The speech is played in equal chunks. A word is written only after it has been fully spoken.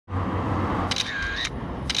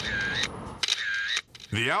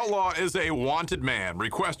The Outlaw is a wanted man.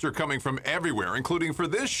 Requests are coming from everywhere, including for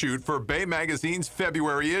this shoot for Bay Magazine's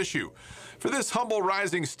February issue. For this humble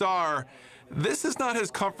rising star, this is not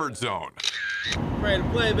his comfort zone. Ready to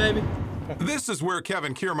play, baby. This is where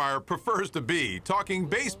Kiermaier prefers to be, talking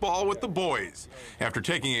baseball with the boys. After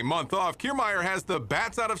taking a month off, Kiermaier has the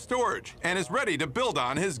bats out of storage and is ready to build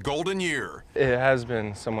on his golden year. It has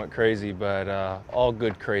been somewhat crazy, but all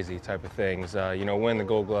good crazy type of things. You know, winning the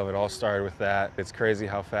Gold Glove, it all started with that. It's crazy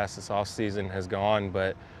how fast this off season has gone,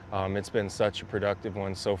 but it's been such a productive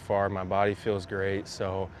one so far. My body feels great,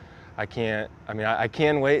 so I can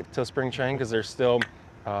wait till spring training because there's still,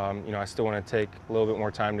 you know, I still want to take a little bit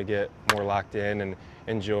more time to get more locked in and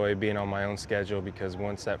enjoy being on my own schedule, because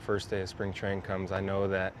once that first day of spring training comes, I know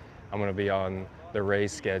that I'm going to be on the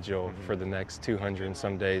Rays schedule for the next 200 and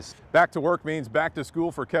some days. Back to work means back to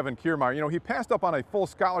school for Kiermaier. You know, he passed up on a full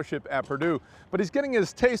scholarship at Purdue, but he's getting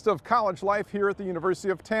his taste of college life here at the University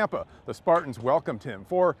of Tampa. The Spartans welcomed him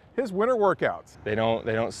for his winter workouts. They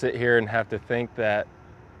don't sit here and have to think that,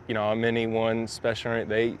 you know, I'm anyone special.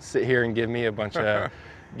 They sit here and give me a bunch of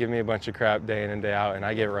crap day in and day out, and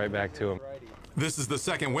I get right back to them. This is the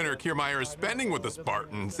second winter Kiermaier is spending with the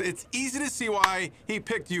Spartans. It's easy to see why he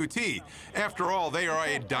picked UT. After all, they are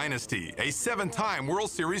a dynasty, a 7-time World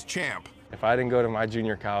Series champ. If I didn't go to my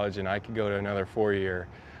junior college and I could go to another 4-year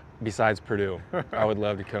besides Purdue, I would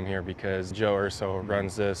love to come here, because Joe Urso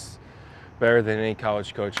runs this better than any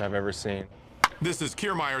college coach I've ever seen. This is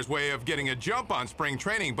Kiermaier's way of getting a jump on spring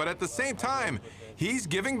training, but at the same time, he's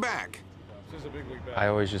giving back. I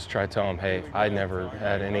always just try to tell them, hey, I never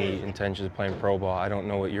had any intentions of playing pro ball. I don't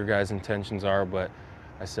know what your guys' intentions are, but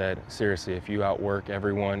I said, seriously, if you outwork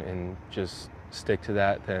everyone and just stick to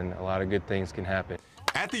that, then a lot of good things can happen.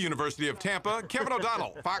 At the University of Tampa, Kevin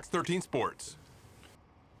O'Donnell, Fox 13 Sports.